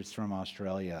commentators from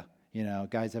Australia,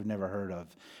 guys I've never heard of.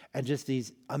 And just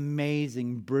these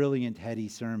amazing, brilliant, heady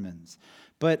sermons.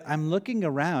 But I'm looking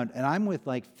around, and I'm with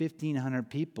like 1,500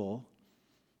 people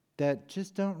that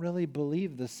just don't really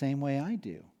believe the same way I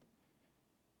do.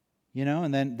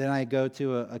 And then I go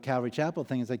to a Calvary Chapel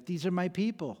thing. It's like, these are my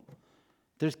people.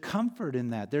 There's comfort in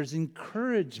that. There's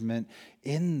encouragement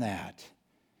in that.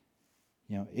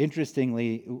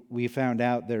 Interestingly, we found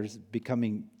out there's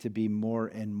becoming to be more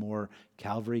and more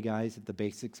Calvary guys at the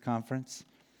Basics conference.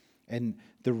 And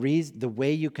the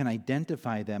way you can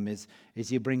identify them is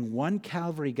you bring one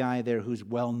Calvary guy there who's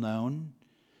well known,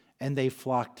 and they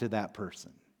flock to that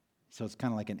person. So it's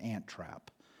kind of like an ant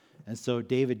trap. And so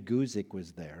David Guzik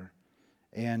was there.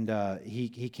 And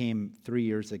he came 3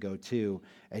 years ago, too,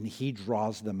 and he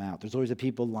draws them out. There's always a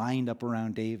people lined up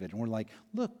around David, and we're like,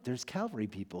 look, there's Calvary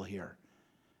people here.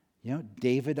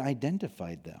 David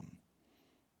identified them.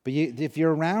 But if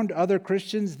you're around other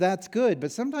Christians, that's good.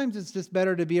 But sometimes it's just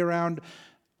better to be around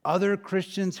other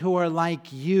Christians who are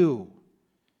like you.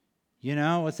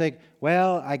 It's like,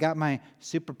 well, I got my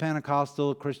super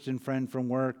Pentecostal Christian friend from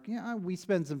work. Yeah, we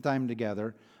spend some time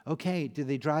together. Okay, do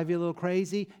they drive you a little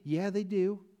crazy? Yeah, they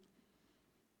do.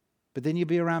 But then you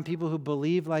be around people who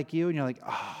believe like you, and you're like,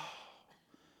 oh,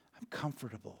 I'm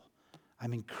comfortable.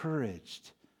 I'm encouraged.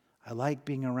 I like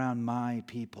being around my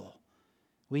people.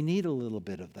 We need a little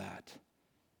bit of that.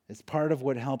 It's part of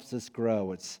what helps us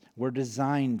grow. We're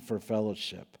designed for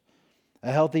fellowship.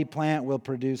 A healthy plant will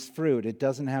produce fruit. It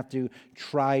doesn't have to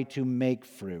try to make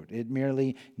fruit. It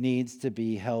merely needs to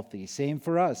be healthy. Same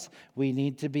for us. We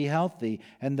need to be healthy.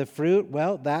 And the fruit,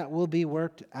 well, that will be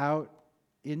worked out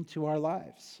into our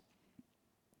lives.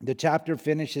 The chapter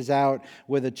finishes out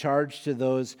with a charge to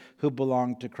those who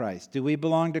belong to Christ. Do we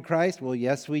belong to Christ? Well,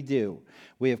 yes, we do.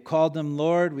 We have called him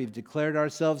Lord. We've declared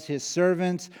ourselves his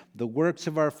servants. The works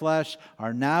of our flesh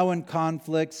are now in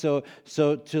conflict. So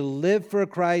to live for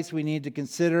Christ, we need to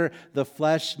consider the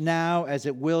flesh now as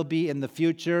it will be in the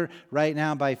future. Right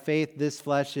now, by faith, this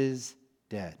flesh is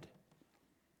dead.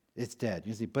 It's dead.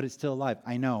 You see, but it's still alive.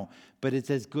 I know, but it's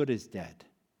as good as dead.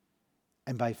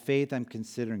 And by faith, I'm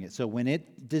considering it. So when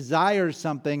it desires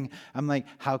something, I'm like,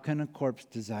 how can a corpse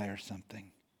desire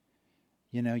something?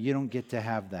 You don't get to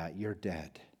have that. You're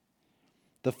dead.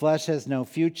 The flesh has no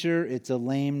future. It's a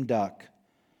lame duck.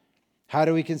 How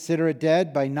do we consider it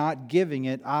dead? By not giving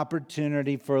it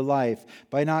opportunity for life.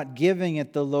 By not giving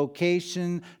it the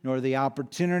location nor the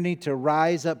opportunity to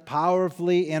rise up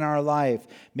powerfully in our life.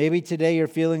 Maybe today you're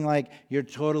feeling like you're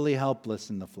totally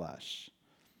helpless in the flesh.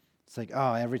 It's like,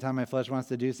 oh, every time my flesh wants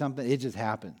to do something, it just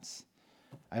happens.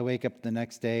 I wake up the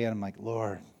next day and I'm like,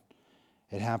 Lord,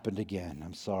 it happened again.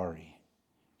 I'm sorry.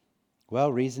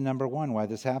 Well, reason number one why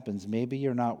this happens, maybe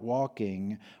you're not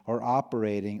walking or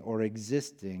operating or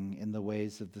existing in the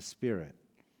ways of the Spirit.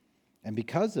 And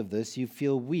because of this, you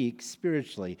feel weak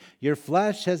spiritually. Your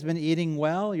flesh has been eating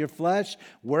well, your flesh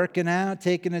working out,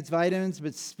 taking its vitamins,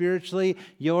 but spiritually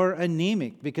you're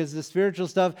anemic because the spiritual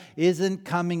stuff isn't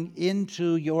coming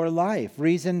into your life.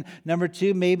 Reason number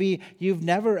two, maybe you've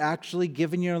never actually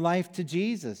given your life to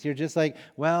Jesus. You're just like,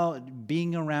 well,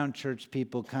 being around church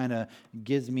people kind of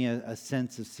gives me a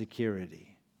sense of security.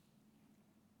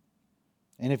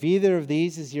 And if either of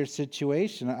these is your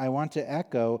situation, I want to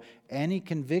echo any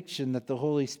conviction that the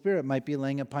Holy Spirit might be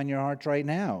laying upon your heart right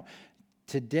now.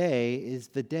 today is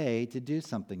the day to do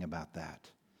something about that.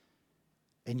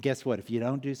 And guess what? If you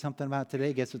don't do something about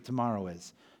today, guess what tomorrow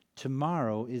is?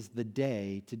 Tomorrow is the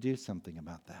day to do something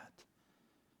about that.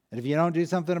 And if you don't do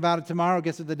something about it tomorrow,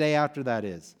 guess what the day after that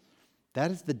is?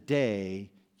 That is the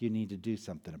day you need to do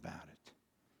something about it.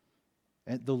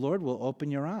 And the Lord will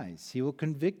open your eyes. He will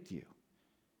convict you.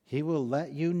 He will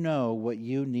let you know what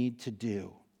you need to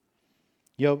do.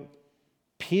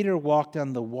 Peter walked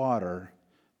on the water,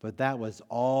 but that was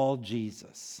all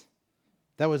Jesus.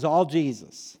 That was all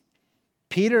Jesus.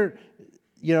 Peter,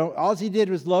 all he did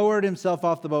was lowered himself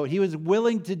off the boat. He was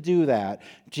willing to do that.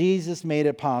 Jesus made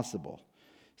it possible.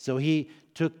 So he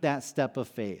took that step of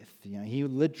faith. He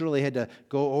literally had to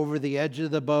go over the edge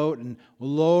of the boat and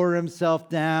lower himself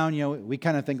down. We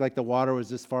kind of think like the water was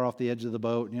this far off the edge of the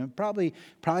boat. Probably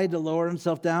to lower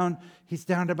himself down. He's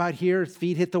down to about here. His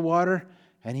feet hit the water,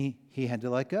 and he had to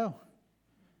let go.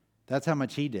 That's how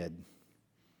much he did.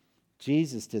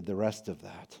 Jesus did the rest of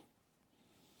that.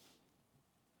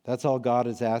 That's all God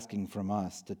is asking from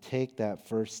us, to take that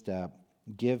first step,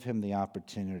 give him the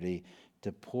opportunity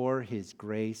to pour his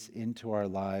grace into our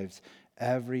lives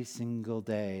every single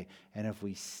day. And if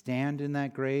we stand in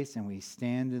that grace and we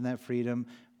stand in that freedom,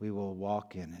 we will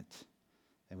walk in it.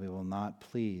 And we will not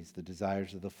please the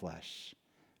desires of the flesh,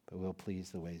 but we'll please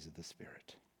the ways of the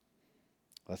Spirit.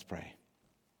 Let's pray.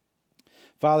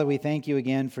 Father, we thank you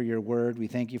again for your word. We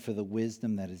thank you for the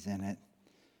wisdom that is in it.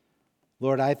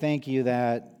 Lord, I thank you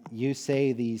that you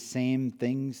say these same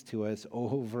things to us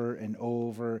over and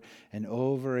over and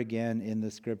over again in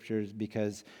the scriptures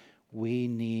because we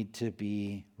need to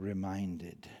be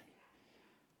reminded.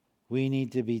 We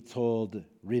need to be told,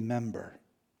 remember.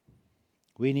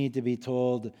 We need to be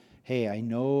told, hey, I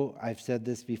know I've said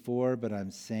this before, but I'm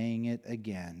saying it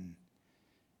again.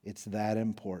 It's that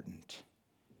important.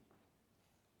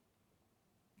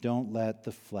 Don't let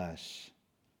the flesh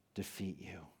defeat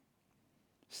you.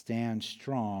 Stand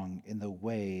strong in the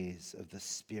ways of the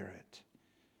Spirit.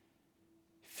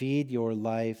 Feed your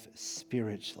life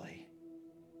spiritually.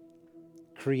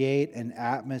 Create an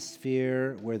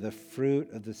atmosphere where the fruit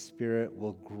of the Spirit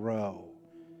will grow.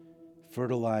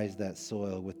 Fertilize that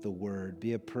soil with the Word.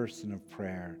 Be a person of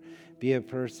prayer. Be a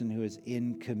person who is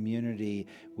in community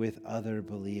with other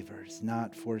believers,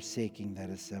 not forsaking that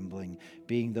assembling,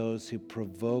 being those who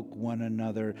provoke one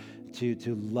another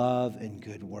to love and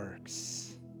good works.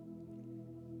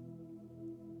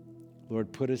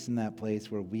 Lord, put us in that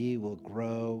place where we will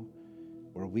grow,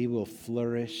 where we will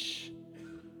flourish,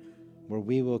 where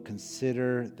we will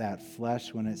consider that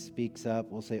flesh when it speaks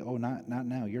up. We'll say, oh, not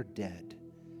now. You're dead.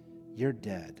 You're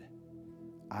dead.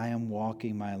 I am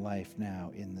walking my life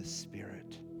now in the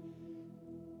Spirit.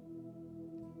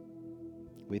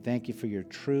 We thank you for your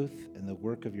truth and the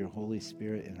work of your Holy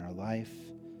Spirit in our life.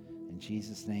 In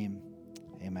Jesus' name,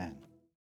 amen.